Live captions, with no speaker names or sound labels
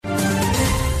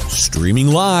Streaming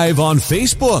live on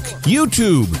Facebook,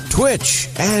 YouTube, Twitch,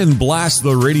 and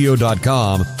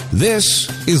blasttheradio.com, this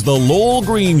is The Lowell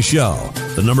Green Show.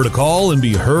 The number to call and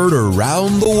be heard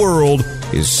around the world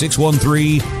is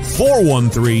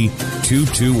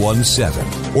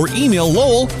 613-413-2217. Or email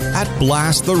Lowell at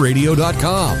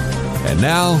blasttheradio.com. And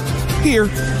now, here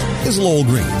is Lowell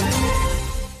Green.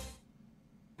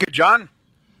 Good, John.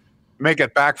 Make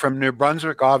it back from New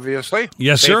Brunswick, obviously.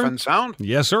 Yes, Safe sir. and sound.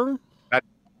 Yes, sir.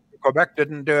 Quebec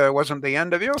wasn't the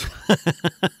end of you.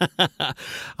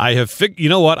 I have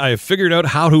figured out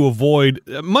how to avoid.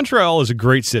 Montreal is a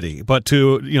great city, but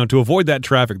to avoid that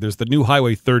traffic, there's the new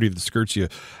Highway 30 that skirts you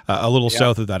a little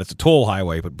south of that. It's a toll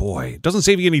highway, but boy, it doesn't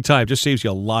save you any time; just saves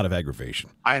you a lot of aggravation.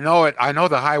 I know it. I know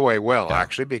the highway well,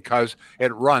 actually, because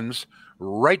it runs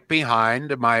right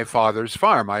behind my father's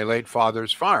farm, my late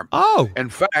father's farm. Oh, in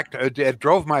fact, it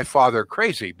drove my father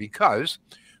crazy because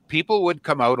people would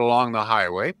come out along the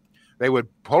highway. They would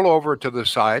pull over to the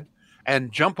side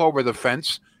and jump over the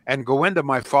fence and go into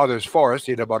my father's forest.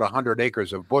 He had about 100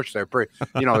 acres of bush there,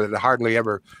 that hardly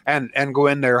ever, and go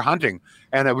in there hunting.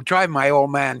 And it would drive my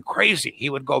old man crazy.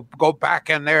 He would go back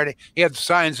in there. He had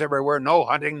signs everywhere: no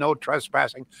hunting, no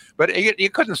trespassing. But you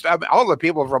couldn't stop. All the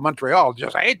people from Montreal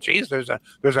just, hey, geez, there's a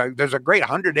great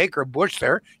 100-acre bush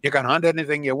there. You can hunt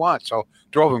anything you want. So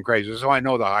drove him crazy. So I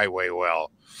know the highway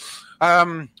well.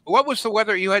 What was the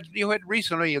weather? You had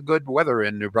recently a good weather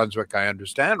in New Brunswick, I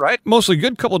understand, right? Mostly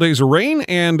good. Couple of days of rain,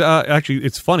 and actually,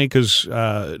 it's funny because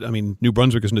New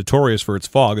Brunswick is notorious for its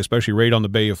fog, especially right on the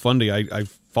Bay of Fundy.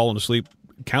 I've fallen asleep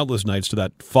countless nights to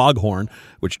that foghorn,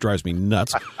 which drives me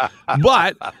nuts.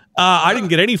 But I didn't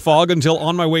get any fog until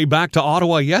on my way back to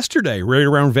Ottawa yesterday, right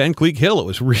around Van Cleek Hill. It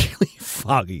was really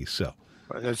foggy. So.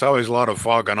 There's always a lot of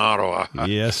fog in Ottawa.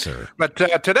 Yes, sir. But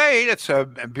today it's a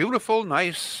beautiful,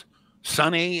 nice,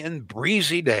 sunny and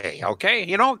breezy day,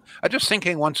 okay? I'm just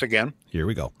thinking once again. Here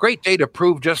we go. Great day to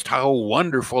prove just how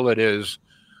wonderful it is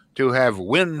to have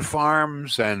wind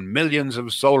farms and millions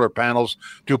of solar panels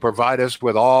to provide us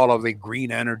with all of the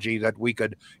green energy that we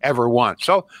could ever want.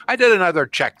 So I did another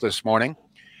check this morning.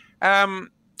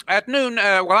 At noon,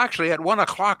 actually at 1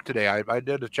 o'clock today, I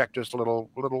did a check just a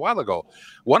little while ago.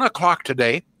 1 o'clock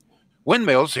today,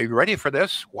 windmills, are you ready for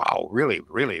this? Wow, really,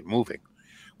 really moving.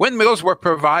 Windmills were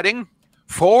providing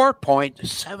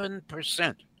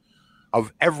 4.7%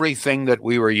 of everything that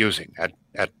we were using at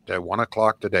 1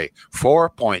 o'clock today.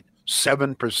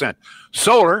 4.7%.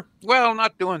 Solar, well,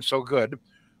 not doing so good.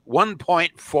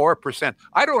 1.4%.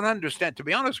 I don't understand, to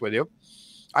be honest with you.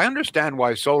 I understand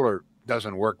why solar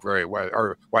doesn't work very well,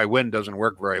 or why wind doesn't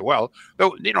work very well.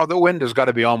 Though, the wind has got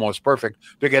to be almost perfect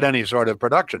to get any sort of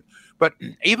production. But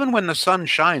even when the sun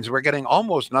shines, we're getting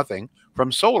almost nothing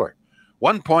from solar.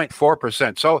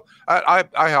 1.4%. So I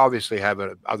obviously have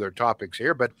other topics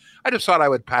here, but I just thought I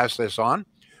would pass this on.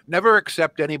 Never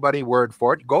accept anybody's word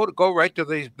for it. Go right to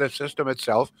the system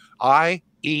itself,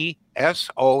 IESO.ca.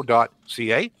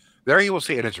 There you will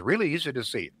see it. It's really easy to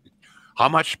see how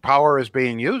much power is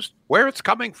being used, where it's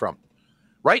coming from.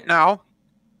 Right now,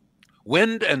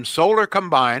 wind and solar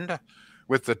combined,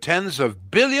 with the tens of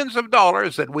billions of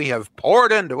dollars that we have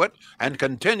poured into it and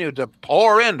continue to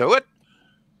pour into it,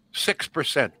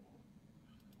 6%.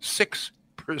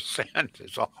 6%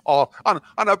 is all on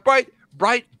a bright,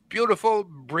 beautiful,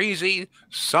 breezy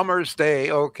summer's day,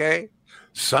 okay?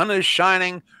 Sun is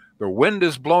shining. The wind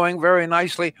is blowing very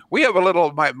nicely. We have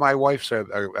my wife's a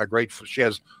great, she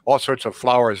has all sorts of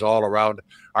flowers all around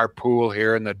our pool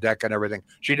here and the deck and everything.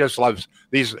 She just loves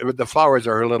these. The flowers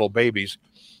are her little babies.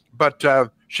 But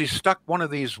she stuck one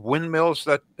of these windmills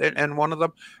in one of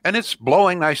them, and it's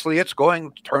blowing nicely. It's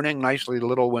turning nicely, the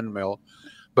little windmill.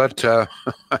 But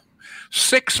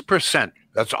 6%,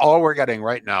 that's all we're getting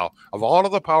right now. Of all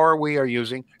of the power we are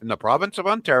using in the province of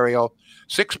Ontario,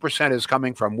 6% is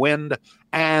coming from wind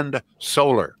and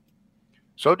solar.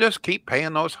 So just keep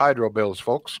paying those hydro bills,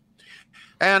 folks.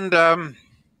 And I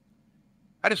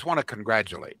just want to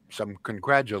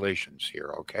congratulations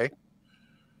here, okay?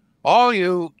 All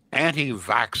you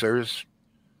anti-vaxxers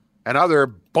and other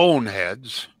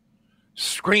boneheads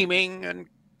screaming and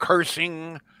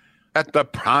cursing at the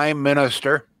Prime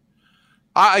Minister,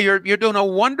 you're doing a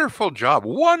wonderful job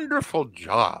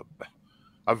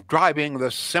of driving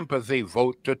the sympathy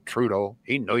vote to Trudeau.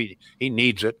 He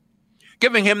needs it.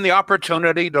 Giving him the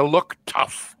opportunity to look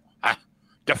tough,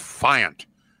 defiant,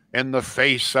 in the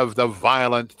face of the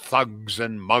violent thugs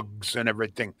and mugs and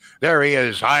everything. There he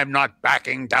is. I'm not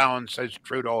backing down, says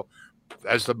Trudeau,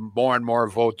 as the more and more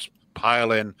votes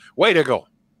pile in. Way to go.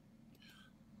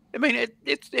 I mean,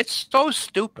 it's so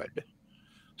stupid,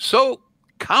 so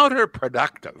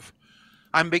counterproductive,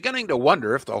 I'm beginning to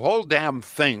wonder if the whole damn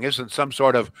thing isn't some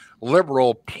sort of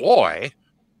liberal ploy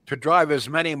to drive as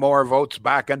many more votes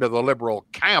back into the liberal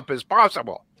camp as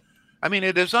possible. I mean,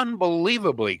 it is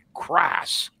unbelievably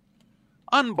crass,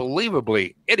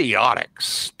 unbelievably idiotic,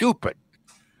 stupid.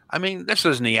 I mean, this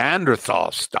is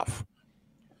Neanderthal stuff.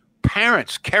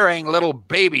 Parents carrying little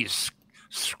babies,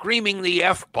 screaming the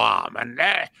F-bomb, and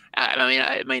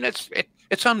I mean,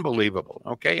 it's unbelievable.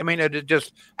 Okay, I mean, it is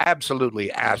just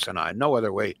absolutely asinine. No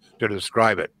other way to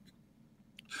describe it.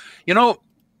 You know,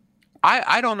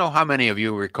 I don't know how many of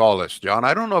you recall this, John.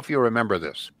 I don't know if you remember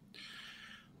this.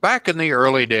 Back in the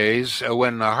early days,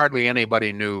 when hardly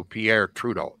anybody knew Pierre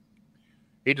Trudeau,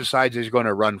 he decides he's going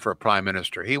to run for prime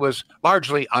minister. He was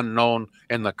largely unknown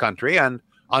in the country and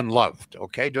unloved,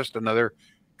 okay? Just another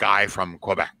guy from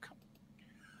Quebec.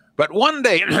 But one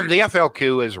day, the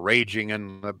FLQ is raging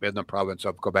in the province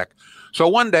of Quebec. So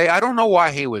one day, I don't know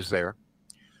why he was there,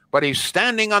 but he's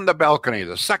standing on the balcony,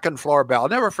 the second floor balcony.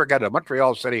 I'll never forget it,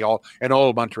 Montreal City Hall in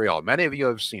Old Montreal. Many of you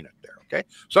have seen it there, okay?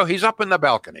 So he's up in the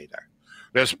balcony there.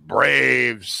 This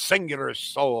brave, singular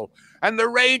soul. And the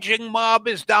raging mob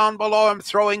is down below him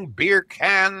throwing beer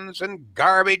cans and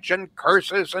garbage and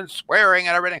curses and swearing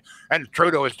and everything. And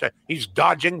Trudeau he's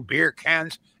dodging beer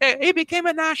cans. He became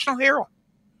a national hero.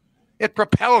 It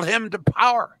propelled him to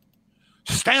power.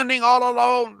 Standing all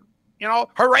alone, you know,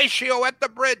 Horatio at the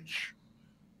bridge.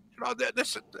 You know,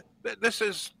 this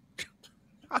is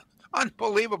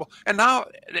unbelievable. And now,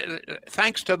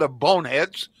 thanks to the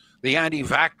boneheads, the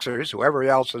anti-vaxxers, whoever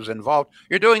else is involved,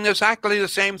 you're doing exactly the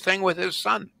same thing with his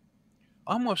son.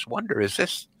 I almost wonder, is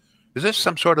this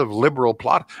some sort of liberal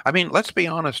plot? I mean, let's be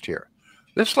honest here.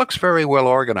 This looks very well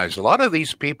organized. A lot of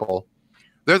these people,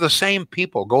 they're the same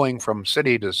people going from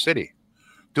city to city,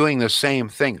 doing the same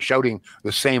thing, shouting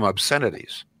the same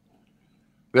obscenities.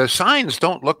 The signs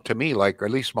don't look to me like, or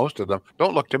at least most of them,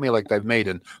 don't look to me like they've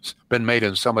been made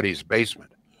in somebody's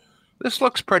basement. This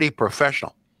looks pretty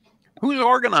professional. Who's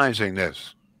organizing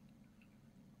this?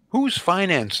 Who's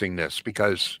financing this?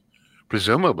 Because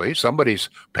presumably somebody's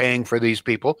paying for these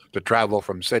people to travel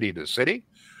from city to city.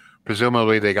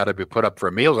 Presumably they got to be put up for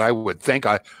meals, I would think.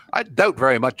 I doubt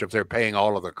very much if they're paying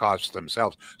all of the costs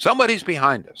themselves. Somebody's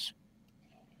behind this.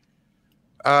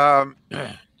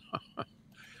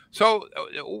 So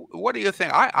what do you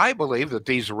think? I believe that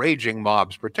these raging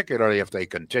mobs, particularly if they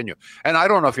continue, and I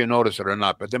don't know if you notice it or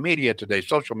not, but the media today,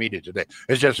 social media today,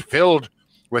 is just filled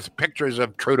with pictures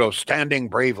of Trudeau standing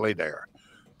bravely there,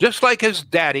 just like his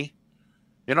daddy,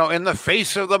 you know, in the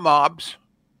face of the mobs.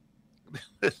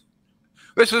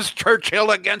 This is Churchill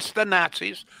against the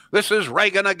Nazis. This is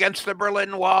Reagan against the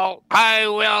Berlin Wall. I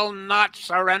will not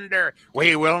surrender.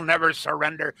 We will never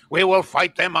surrender. We will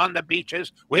fight them on the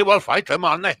beaches. We will fight them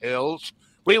on the hills.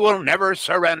 We will never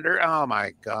surrender. Oh,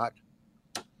 my God.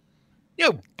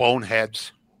 You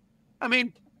boneheads. I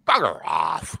mean, bugger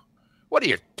off. What are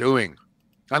you doing?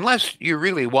 Unless you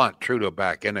really want Trudeau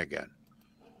back in again.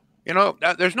 You know,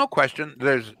 there's no question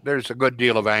there's a good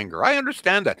deal of anger. I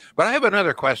understand that. But I have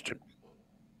another question.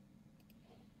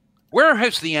 Where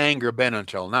has the anger been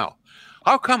until now?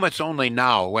 How come it's only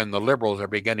now, when the Liberals are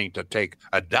beginning to take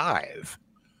a dive,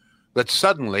 that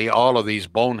suddenly all of these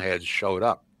boneheads showed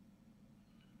up?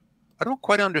 I don't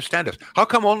quite understand it. How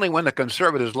come only when the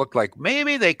Conservatives look like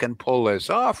maybe they can pull this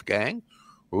off, gang?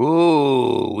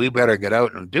 Ooh, we better get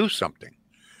out and do something.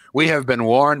 We have been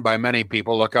warned by many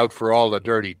people, look out for all the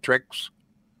dirty tricks.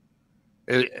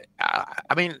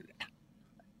 I mean,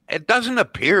 it doesn't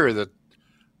appear that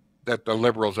the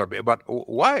Liberals are, but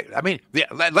why? I mean,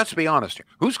 let's be honest here.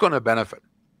 Who's going to benefit?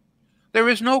 There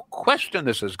is no question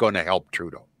this is going to help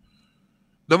Trudeau.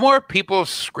 The more people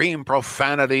scream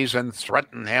profanities and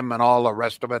threaten him and all the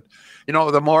rest of it, you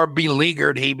know, the more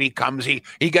beleaguered he becomes. He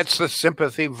gets the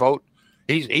sympathy vote.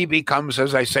 He becomes,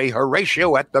 as I say,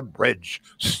 Horatio at the bridge,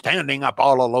 standing up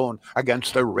all alone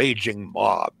against the raging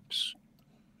mobs.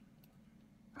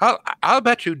 I'll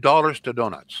bet you dollars to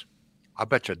donuts. I'll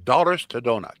bet you dollars to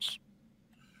donuts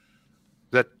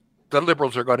that the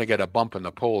Liberals are going to get a bump in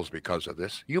the polls because of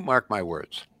this. You mark my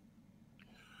words.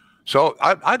 So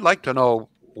I'd like to know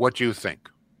what you think.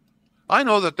 I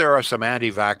know that there are some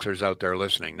anti-vaxxers out there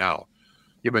listening now.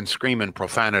 You've been screaming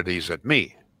profanities at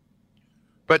me.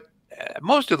 But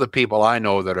most of the people I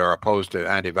know that are opposed to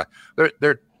anti-vax,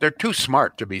 they're too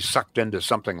smart to be sucked into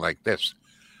something like this.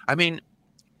 I mean,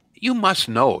 you must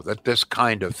know that this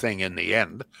kind of thing in the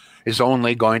end is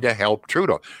only going to help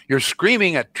Trudeau. You're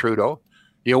screaming at Trudeau.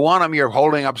 You want him, you're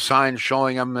holding up signs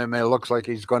showing him, and it looks like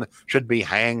should be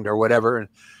hanged or whatever.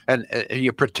 And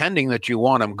you're pretending that you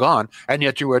want him gone, and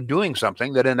yet you are doing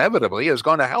something that inevitably is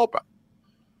going to help him.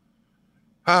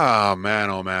 Oh, man,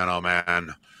 oh, man, oh,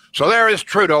 man. So there is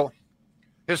Trudeau.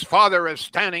 His father is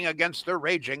standing against the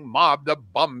raging mob, the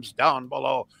bums down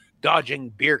below, dodging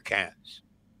beer cans.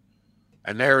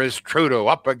 And there is Trudeau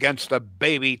up against the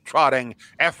baby-trotting,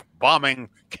 F-bombing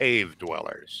cave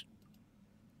dwellers.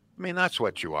 I mean, that's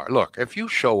what you are. Look, if you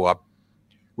show up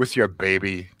with your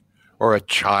baby or a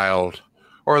child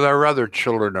or there are other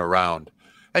children around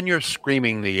and you're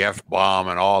screaming the F-bomb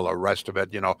and all the rest of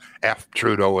it, F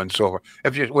Trudeau and so forth,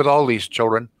 if you with all these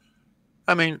children,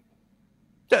 I mean,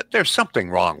 there's something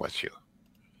wrong with you.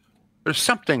 There's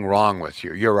something wrong with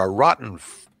you. You're a rotten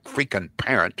freaking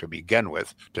parent to begin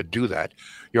with to do that.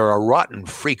 You're a rotten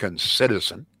freaking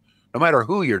citizen, no matter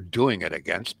who you're doing it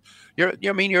against. You're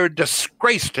a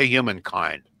disgrace to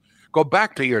humankind. Go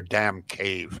back to your damn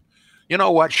cave. You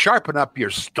know what? Sharpen up your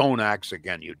stone axe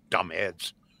again, you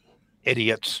dumbheads,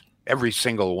 idiots, every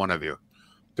single one of you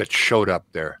that showed up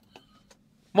there.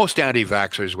 Most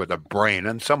anti-vaxxers with a brain,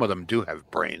 and some of them do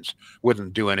have brains,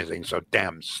 wouldn't do anything so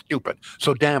damn stupid,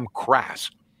 so damn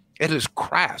crass. It is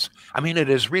crass. I mean, it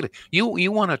is really.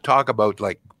 You want to talk about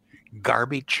like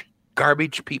garbage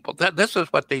people? This is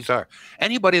what these are.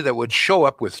 Anybody that would show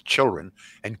up with children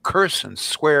and curse and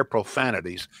swear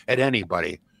profanities at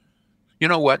anybody, you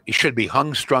know what? You should be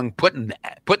hung, strung, put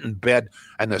in bed,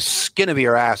 and the skin of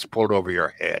your ass pulled over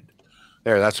your head.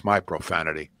 There, that's my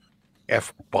profanity.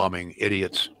 F-bombing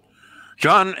idiots.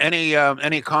 John,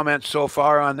 any comments so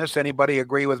far on this? Anybody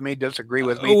agree with me, disagree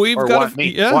with me, or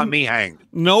want me hanged?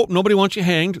 No, nobody wants you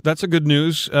hanged. That's a good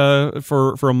news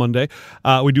for a Monday.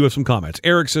 We do have some comments.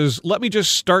 Eric says, let me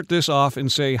just start this off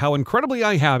and say how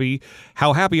happy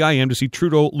I am to see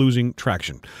Trudeau losing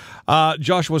traction.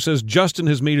 Joshua says, Justin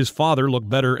has made his father look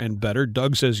better and better.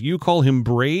 Doug says, you call him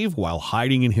brave while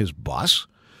hiding in his bus.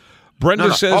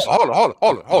 Brenda says... Hold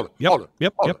it.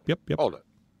 Yep. Hold it.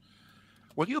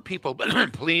 Will you people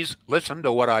please listen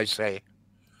to what I say?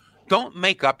 Don't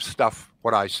make up stuff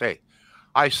what I say.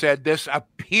 I said this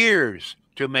appears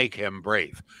to make him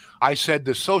brave. I said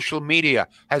the social media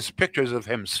has pictures of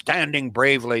him standing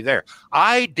bravely there.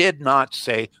 I did not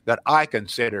say that I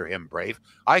consider him brave.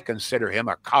 I consider him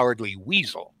a cowardly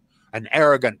weasel, an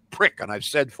arrogant prick, and I've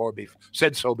said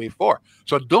so before.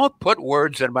 So don't put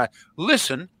words in my...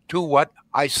 Listen to what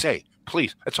I say,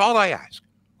 please. That's all I ask.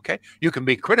 Okay? You can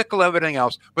be critical of everything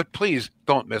else, but please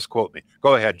don't misquote me.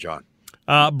 Go ahead, John.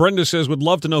 Brenda says, would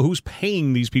love to know who's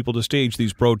paying these people to stage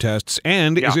these protests,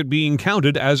 and is it being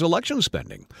counted as election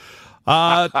spending?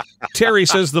 Terry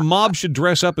says the mob should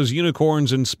dress up as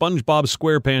unicorns and SpongeBob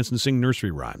SquarePants and sing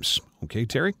nursery rhymes. Okay,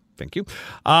 Terry, thank you.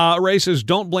 Ray says,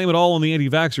 don't blame it all on the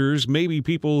anti-vaxxers, maybe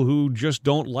people who just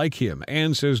don't like him.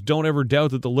 Ann says, don't ever doubt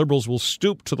that the Liberals will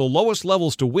stoop to the lowest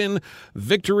levels to win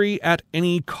victory at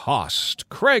any cost.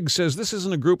 Craig says, this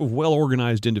isn't a group of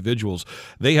well-organized individuals.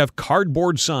 They have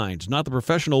cardboard signs, not the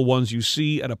professional ones you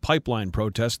see at a pipeline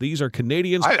protest. These are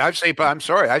Canadians. I'm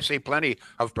sorry. I see plenty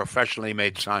of professionally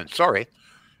made signs. Sorry.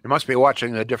 You must be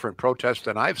watching a different protest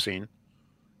than I've seen.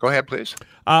 Go ahead, please.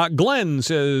 Glenn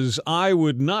says, I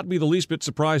would not be the least bit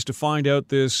surprised to find out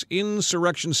this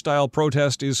insurrection-style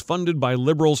protest is funded by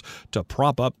Liberals to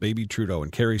prop up baby Trudeau.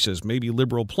 And Kerry says, maybe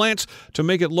Liberal plants to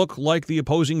make it look like the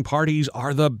opposing parties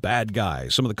are the bad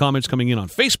guys. Some of the comments coming in on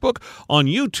Facebook, on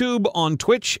YouTube, on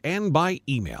Twitch, and by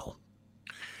email.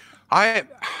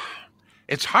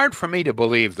 It's hard for me to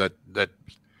believe that the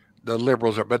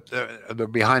Liberals are they're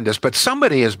behind this, but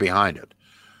somebody is behind it.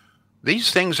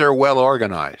 These things are well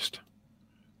organized.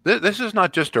 This is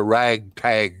not just a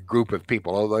ragtag group of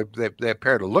people, although they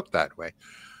appear to look that way.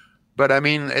 But I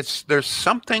mean, there's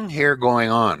something here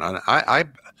going on. I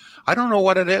don't know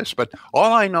what it is, but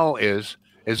all I know is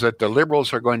that the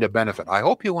Liberals are going to benefit. I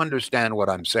hope you understand what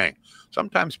I'm saying.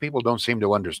 Sometimes people don't seem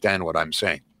to understand what I'm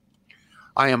saying.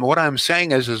 What I'm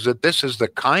saying is that this is the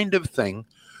kind of thing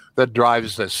that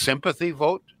drives the sympathy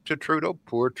vote to Trudeau.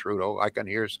 Poor Trudeau. I can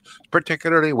hear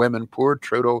particularly women, poor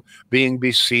Trudeau being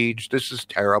besieged. This is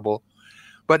terrible.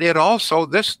 But it also,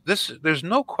 there's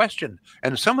no question.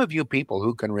 And some of you people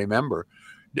who can remember,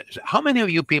 how many of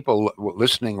you people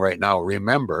listening right now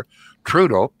remember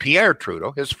Trudeau, Pierre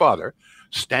Trudeau, his father,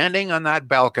 standing on that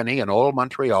balcony in old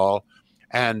Montreal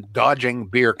and dodging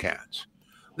beer cans?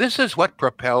 This is what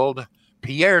propelled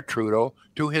Pierre Trudeau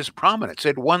to his prominence.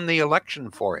 It won the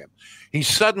election for him. He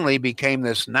suddenly became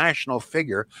this national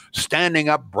figure standing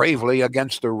up bravely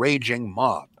against the raging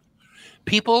mob.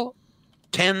 People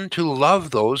tend to love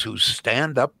those who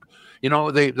stand up,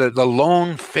 the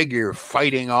lone figure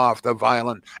fighting off the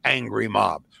violent, angry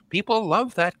mob. People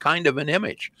love that kind of an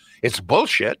image. It's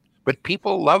bullshit, but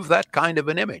people love that kind of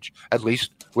an image, at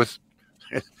least with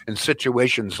in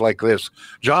situations like this.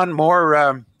 John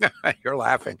Moore, you're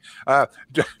laughing. I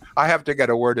have to get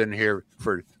a word in here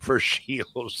for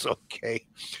Shields. Okay,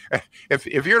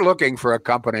 if you're looking for a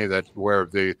company where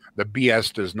the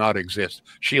BS does not exist,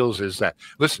 Shields is that.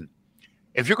 Listen,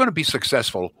 if you're going to be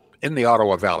successful in the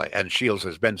Ottawa Valley, and Shields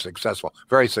has been successful,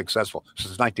 very successful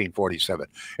since 1947,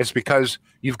 it's because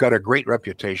you've got a great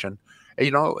reputation.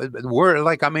 We're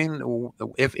like, I mean,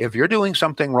 if you're doing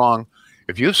something wrong,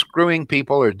 if you're screwing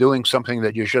people or doing something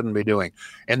that you shouldn't be doing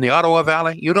in the Ottawa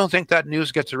Valley, you don't think that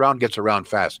news gets around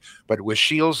fast. But with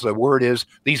Shields, the word is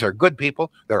these are good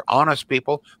people. They're honest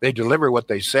people. They deliver what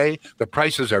they say. The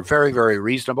prices are very, very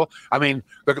reasonable. I mean,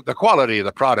 the quality of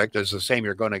the product is the same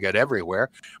you're going to get everywhere,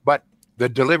 but the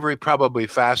delivery probably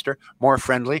faster, more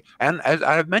friendly. And as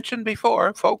I've mentioned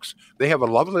before, folks, they have a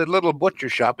lovely little butcher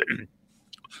shop.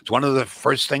 It's one of the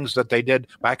first things that they did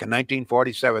back in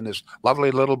 1947, this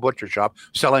lovely little butcher shop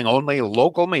selling only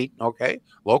local meat, okay?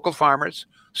 Local farmers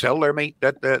sell their meat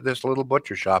at this little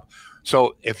butcher shop.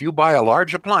 So if you buy a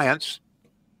large appliance,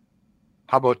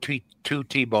 how about two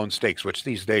T-bone steaks, which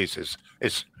these days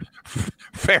is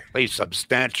fairly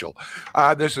substantial.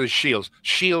 This is Shields,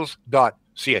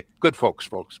 shields.ca. Good folks.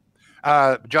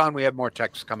 John, we have more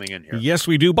texts coming in here. Yes,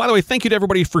 we do. By the way, thank you to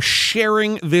everybody for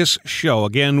sharing this show.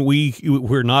 Again,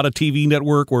 we're not a TV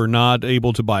network. We're not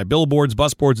able to buy billboards,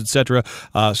 busboards, etc.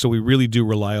 So we really do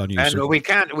rely on you. And so we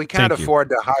can't afford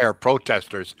to hire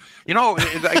protesters.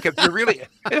 Like if you really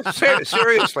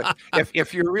seriously,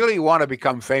 if you really want to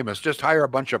become famous, just hire a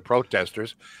bunch of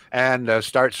protesters and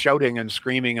start shouting and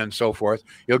screaming and so forth.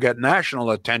 You'll get national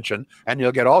attention and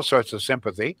you'll get all sorts of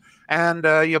sympathy. And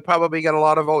you'll probably get a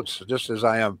lot of votes, just as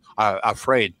I am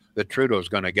afraid that Trudeau's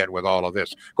going to get with all of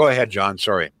this. Go ahead, John.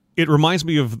 Sorry. It reminds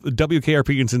me of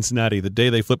WKRP in Cincinnati, the day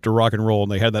they flipped to rock and roll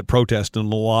and they had that protest in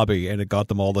the lobby and it got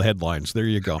them all the headlines. There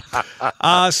you go.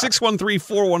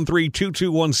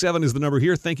 613-413-2217 is the number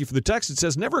here. Thank you for the text. It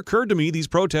says, never occurred to me these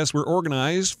protests were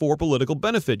organized for political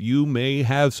benefit. You may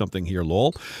have something here,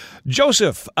 Lowell.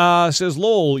 Joseph says,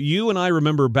 Lowell, you and I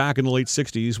remember back in the late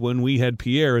 60s when we had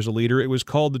Pierre as a leader, it was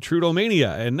called the Trudeau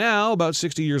Mania. And now, about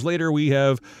 60 years later, we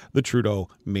have the Trudeau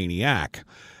Maniac.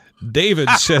 David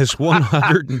says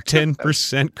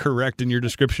 110% correct in your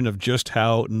description of just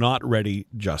how not ready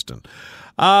Justin.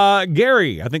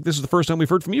 Gary, I think this is the first time we've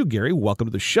heard from you, Gary. Welcome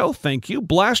to the show. Thank you.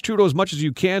 Blast Trudeau as much as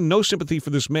you can. No sympathy for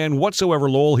this man whatsoever,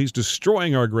 Lowell. He's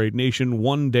destroying our great nation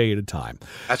one day at a time.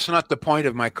 That's not the point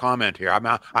of my comment here. I'm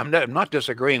not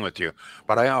disagreeing with you,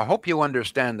 but I hope you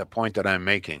understand the point that I'm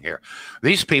making here.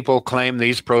 These people claim,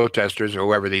 these protesters, or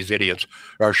whoever these idiots,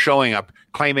 are showing up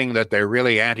claiming that they're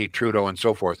really anti-Trudeau and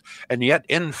so forth. And yet,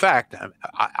 in fact,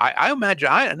 I imagine,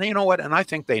 and you know what, and I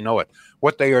think they know it.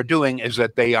 What they are doing is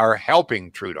that they are helping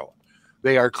Trudeau.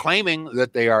 They are claiming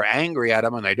that they are angry at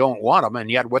him and they don't want him, and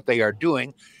yet what they are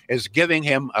doing is giving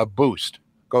him a boost.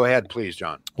 Go ahead, please,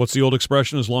 John. What's the old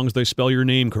expression? As long as they spell your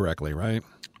name correctly, right?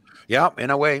 Yeah, in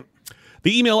a way.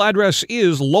 The email address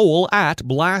is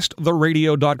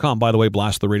lowell@blasttheradio.com. By the way,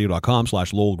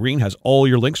 blasttheradio.com/Lowell Green has all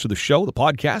your links to the show, the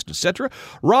podcast, etc.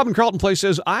 Rob in Carlton Place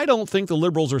says, I don't think the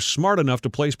Liberals are smart enough to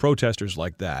place protesters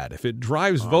like that. If it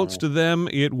drives votes to them,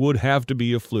 it would have to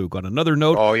be a fluke. On another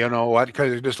note... Oh, you know what?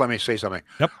 Just let me say something.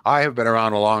 Yep. I have been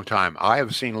around a long time. I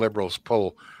have seen Liberals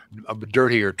pull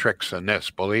dirtier tricks than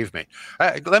this, believe me.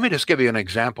 Let me just give you an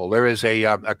example. There is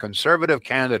a conservative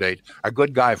candidate, a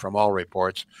good guy from all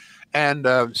reports, and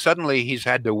suddenly he's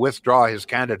had to withdraw his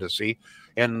candidacy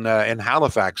in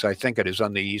Halifax, I think it is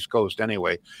on the East Coast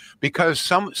anyway,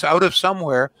 because out of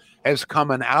somewhere has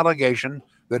come an allegation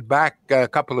that back a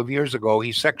couple of years ago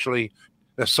he sexually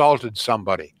assaulted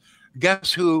somebody.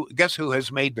 Guess who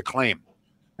has made the claim?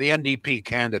 The NDP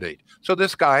candidate. So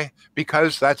this guy,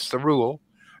 because that's the rule,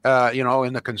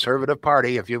 in the Conservative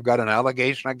Party, if you've got an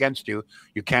allegation against you,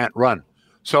 you can't run.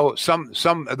 So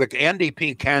the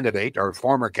NDP candidate or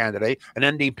former candidate, an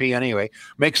NDP anyway,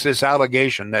 makes this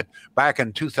allegation that back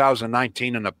in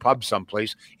 2019 in a pub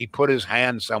someplace, he put his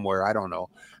hand somewhere, I don't know.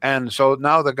 And so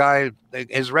now the guy,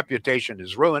 his reputation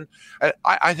is ruined.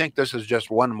 I think this is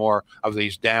just one more of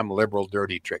these damn Liberal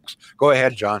dirty tricks. Go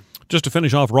ahead, John. Just to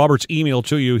finish off Robert's email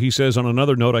to you, he says, on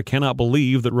another note, I cannot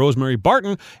believe that Rosemary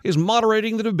Barton is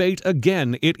moderating the debate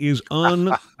again. It is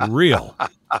unreal.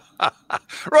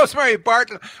 Rosemary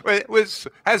Barton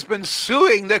has been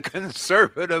suing the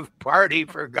Conservative Party,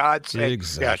 for God's sake.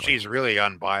 Exactly. Yeah, she's really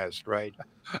unbiased, right?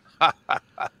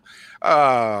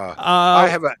 I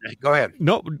have a. Go ahead.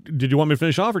 No, did you want me to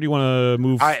finish off, or do you want to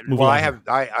move? I have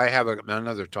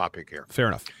another topic here. Fair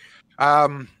enough.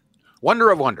 Wonder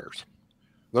of wonders.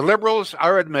 The Liberals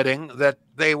are admitting that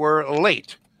they were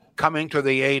late coming to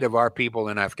the aid of our people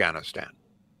in Afghanistan.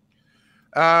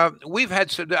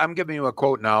 I'm giving you a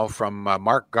quote now from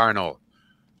Marc Garneau,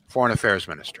 Foreign Affairs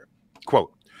Minister.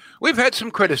 Quote, "We've had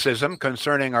some criticism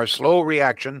concerning our slow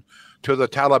reaction to the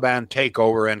Taliban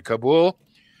takeover in Kabul,"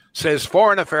 says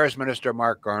Foreign Affairs Minister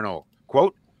Marc Garneau.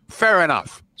 Quote, "Fair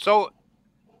enough." So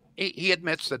he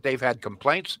admits that they've had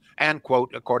complaints and,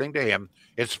 quote, according to him,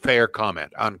 it's fair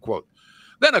comment, unquote.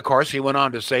 Then, of course, he went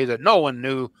on to say that no one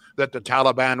knew that the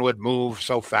Taliban would move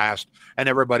so fast and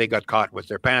everybody got caught with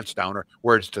their pants down, or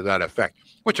words to that effect,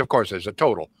 which, of course, is a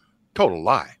total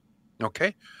lie.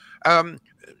 Okay?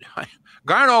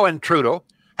 Garneau and Trudeau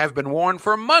have been warned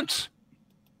for months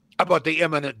about the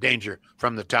imminent danger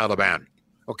from the Taliban.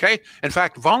 Okay? In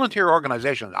fact, volunteer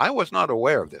organizations, I was not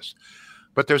aware of this,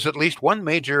 but there's at least one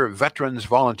major veterans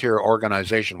volunteer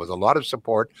organization with a lot of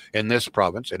support in this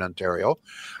province, in Ontario,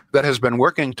 that has been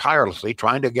working tirelessly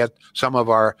trying to get some of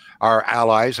our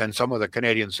allies and some of the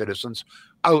Canadian citizens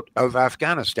out of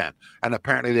Afghanistan. And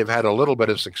apparently they've had a little bit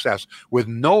of success with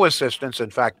no assistance, in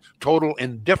fact, total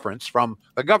indifference from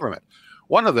the government.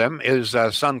 One of them is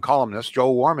Sun columnist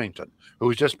Joe Warmington,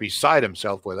 who's just beside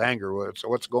himself with anger with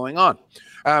what's going on.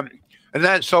 And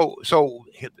then so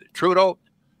Trudeau,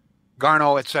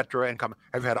 Garneau, etc.,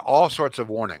 have had all sorts of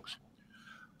warnings.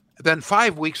 Then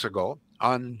 5 weeks ago,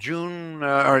 on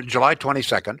July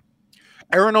 22nd,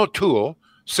 Erin O'Toole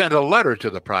sent a letter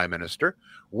to the Prime Minister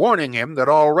warning him that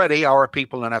already our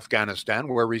people in Afghanistan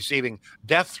were receiving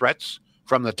death threats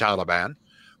from the Taliban.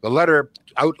 The letter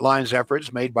outlines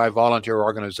efforts made by volunteer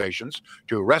organizations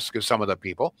to rescue some of the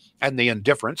people and the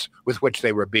indifference with which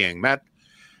they were being met,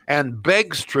 and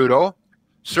begs Trudeau,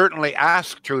 certainly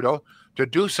asks Trudeau, to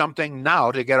do something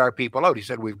now to get our people out. He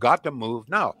said, we've got to move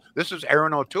now. This is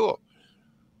Erin O'Toole.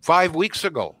 5 weeks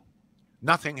ago,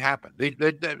 nothing happened.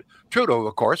 Trudeau,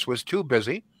 of course, was too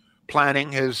busy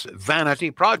planning his vanity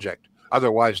project,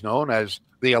 otherwise known as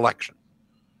the election.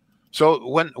 So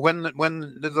when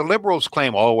the Liberals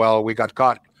claim, oh, well, we got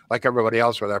caught like everybody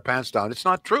else with our pants down, it's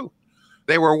not true.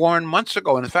 They were warned months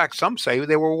ago. And in fact, some say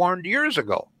they were warned years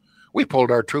ago. We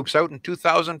pulled our troops out in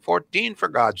 2014, for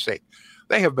God's sake.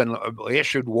 They have been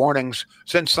issued warnings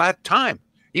since that time,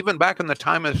 even back in the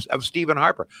time of Stephen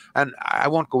Harper. And I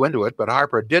won't go into it, but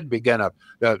Harper did begin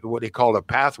what he called a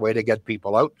pathway to get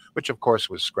people out, which of course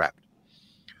was scrapped.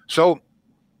 So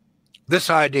this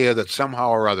idea that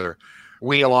somehow or other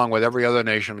we, along with every other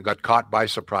nation, got caught by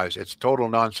surprise, it's total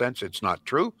nonsense. It's not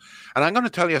true. And I'm going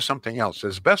to tell you something else.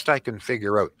 As best I can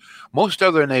figure out, most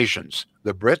other nations,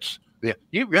 the Brits,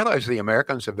 you realize the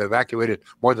Americans have evacuated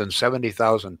more than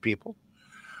 70,000 people?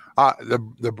 The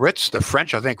Brits, the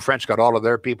French, I think French got all of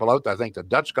their people out. I think the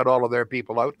Dutch got all of their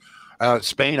people out.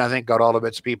 Spain, I think, got all of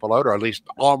its people out, or at least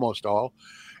almost all.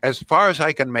 As far as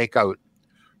I can make out,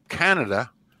 Canada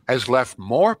has left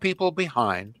more people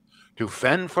behind to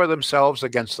fend for themselves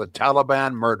against the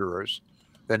Taliban murderers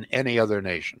than any other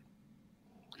nation.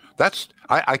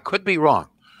 I could be wrong,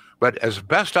 but as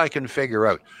best I can figure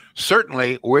out,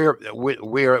 certainly we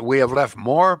have left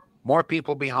more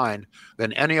people behind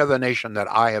than any other nation that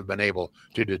I have been able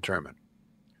to determine.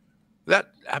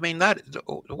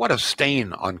 What a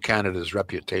stain on Canada's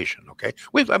reputation. Okay,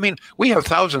 we have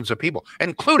thousands of people,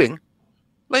 including,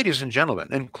 ladies and gentlemen,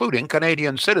 including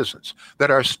Canadian citizens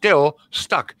that are still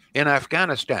stuck in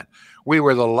Afghanistan. We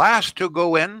were the last to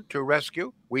go in to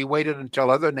rescue. We waited until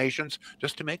other nations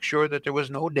just to make sure that there was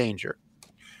no danger.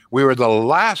 We were the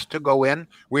last to go in.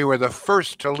 We were the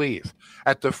first to leave.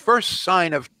 At the first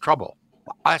sign of trouble,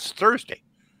 last Thursday,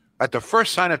 at the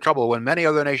first sign of trouble, when many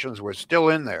other nations were still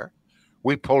in there,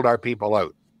 we pulled our people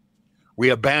out. We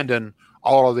abandoned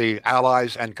all of the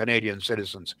allies and Canadian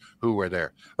citizens who were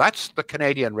there. That's the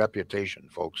Canadian reputation,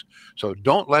 folks. So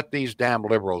don't let these damn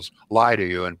Liberals lie to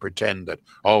you and pretend that,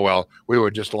 oh, well, we were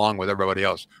just along with everybody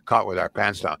else, caught with our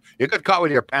pants down. You got caught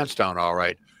with your pants down, all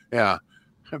right. Yeah,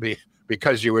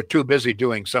 because you were too busy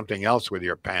doing something else with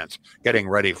your pants, getting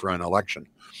ready for an election.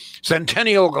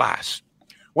 Centennial Glass.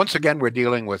 Once again, we're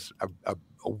dealing with a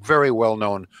very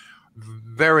well-known,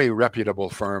 very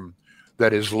reputable firm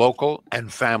that is local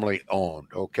and family owned.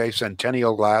 Okay,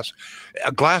 Centennial Glass,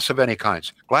 a glass of any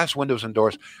kinds, glass windows and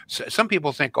doors. Some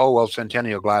people think, oh, well,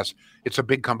 Centennial Glass, it's a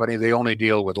big company. They only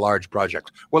deal with large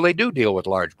projects. Well, they do deal with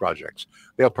large projects.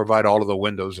 They'll provide all of the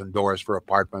windows and doors for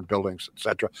apartment buildings,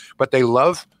 etc. But they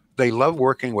love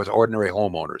working with ordinary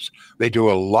homeowners. They do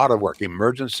a lot of work.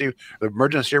 Emergency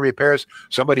repairs.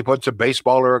 Somebody puts a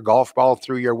baseball or a golf ball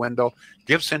through your window.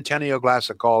 Give Centennial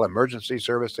Glass a call. Emergency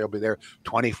service. They'll be there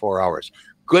 24 hours.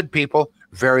 Good people.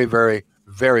 Very, very,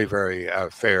 very, very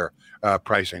fair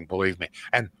pricing, believe me.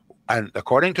 And and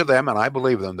according to them, and I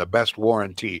believe them, the best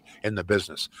warranty in the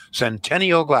business.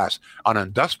 Centennial Glass on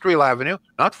Industrial Avenue,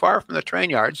 not far from the train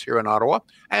yards here in Ottawa,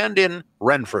 and in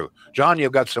Renfrew. John,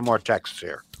 you've got some more texts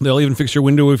here. They'll even fix your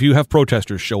window if you have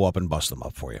protesters show up and bust them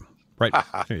up for you. Right.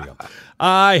 There you go.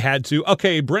 I had to.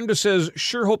 Okay, Brenda says,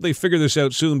 sure hope they figure this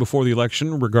out soon before the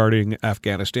election regarding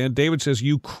Afghanistan. David says,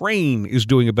 Ukraine is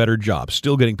doing a better job,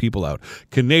 still getting people out.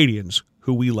 Canadians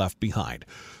who we left behind.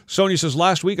 Sonia says,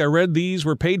 last week I read these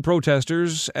were paid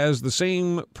protesters. As the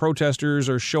same protesters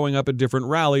are showing up at different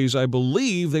rallies, I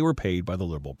believe they were paid by the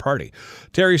Liberal Party.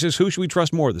 Terry says, who should we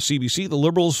trust more, the CBC, the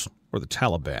Liberals, or the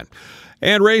Taliban?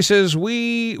 And Ray says,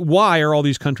 why are all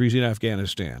these countries in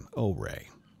Afghanistan? Oh, Ray.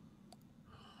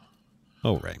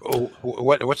 Oh, Ray. Oh,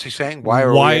 what's he saying? Why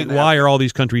are all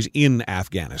these countries in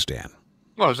Afghanistan?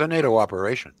 Well, it's a NATO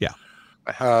operation. Yeah.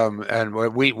 And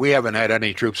we haven't had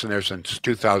any troops in there since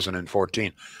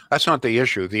 2014. That's not the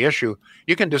issue. The issue,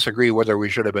 you can disagree whether we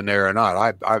should have been there or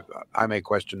not. I may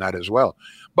question that as well.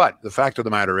 But the fact of the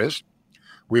matter is,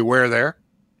 we were there.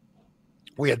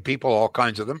 We had people, all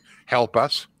kinds of them, help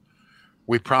us.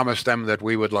 We promised them that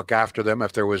we would look after them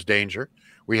if there was danger.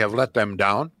 We have let them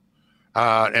down.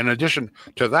 In addition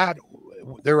to that,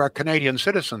 there are Canadian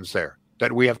citizens there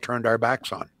that we have turned our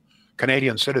backs on.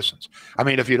 Canadian citizens. I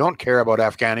mean, if you don't care about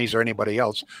Afghanis or anybody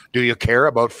else, do you care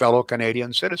about fellow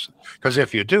Canadian citizens? Because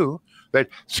if you do,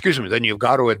 then you've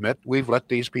got to admit we've let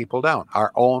these people down,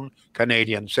 our own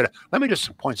Canadian citizens. Let me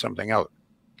just point something out.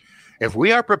 If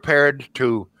we are prepared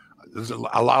to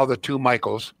allow the two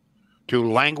Michaels to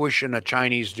languish in a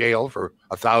Chinese jail for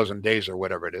 1,000 days or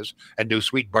whatever it is, and do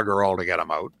sweet bugger all to get them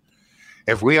out,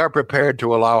 if we are prepared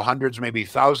to allow hundreds, maybe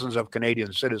thousands of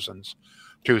Canadian citizens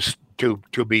to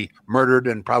be murdered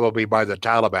and probably by the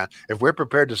Taliban, if we're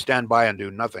prepared to stand by and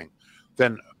do nothing,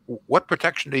 then what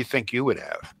protection do you think you would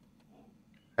have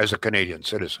as a Canadian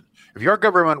citizen? If your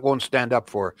government won't stand up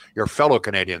for your fellow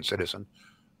Canadian citizen,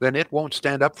 then it won't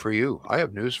stand up for you. I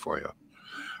have news for you.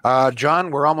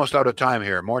 John, we're almost out of time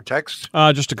here. More texts?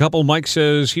 Just a couple. Mike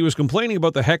says he was complaining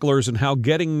about the hecklers and how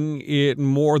getting it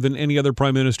more than any other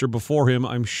prime minister before him.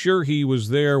 I'm sure he was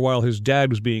there while his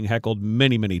dad was being heckled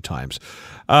many, many times.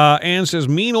 Anne says,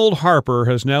 mean old Harper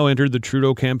has now entered the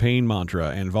Trudeau campaign mantra.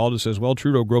 And Valda says, well,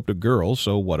 Trudeau groped a girl,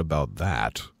 so what about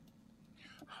that?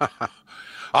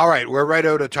 All right, we're right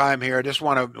out of time here. I just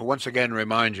want to once again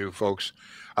remind you, folks,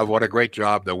 of what a great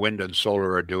job the wind and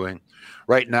solar are doing.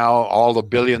 Right now, all the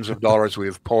billions of dollars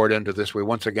we've poured into this, we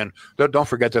once again, don't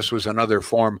forget this was another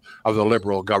form of the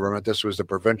Liberal government. This was the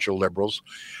provincial Liberals,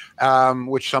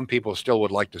 which some people still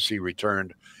would like to see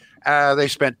returned. They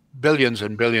spent billions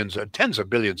and billions, tens of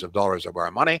billions of dollars of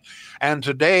our money. And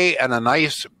today, on a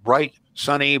nice, bright,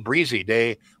 sunny, breezy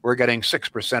day, we're getting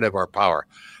 6% of our power.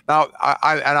 Now,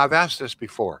 I've asked this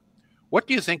before. What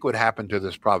do you think would happen to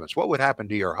this province? What would happen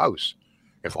to your house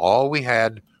if all we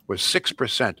had was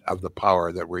 6% of the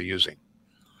power that we're using?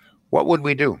 What would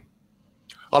we do?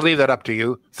 I'll leave that up to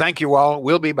you. Thank you all.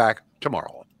 We'll be back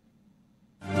tomorrow.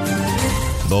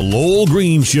 The Lowell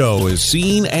Green Show is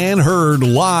seen and heard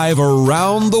live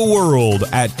around the world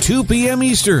at 2 p.m.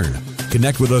 Eastern.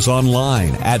 Connect with us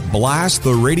online at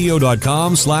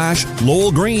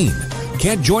blasttheradio.com/Lowell Green.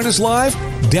 Can't join us live?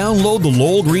 Download the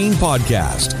Lowell Green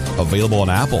podcast. Available on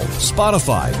Apple,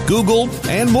 Spotify, Google,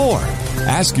 and more.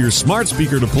 Ask your smart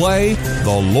speaker to play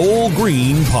the Lowell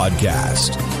Green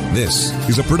podcast. This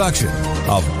is a production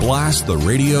of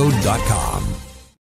blasttheradio.com.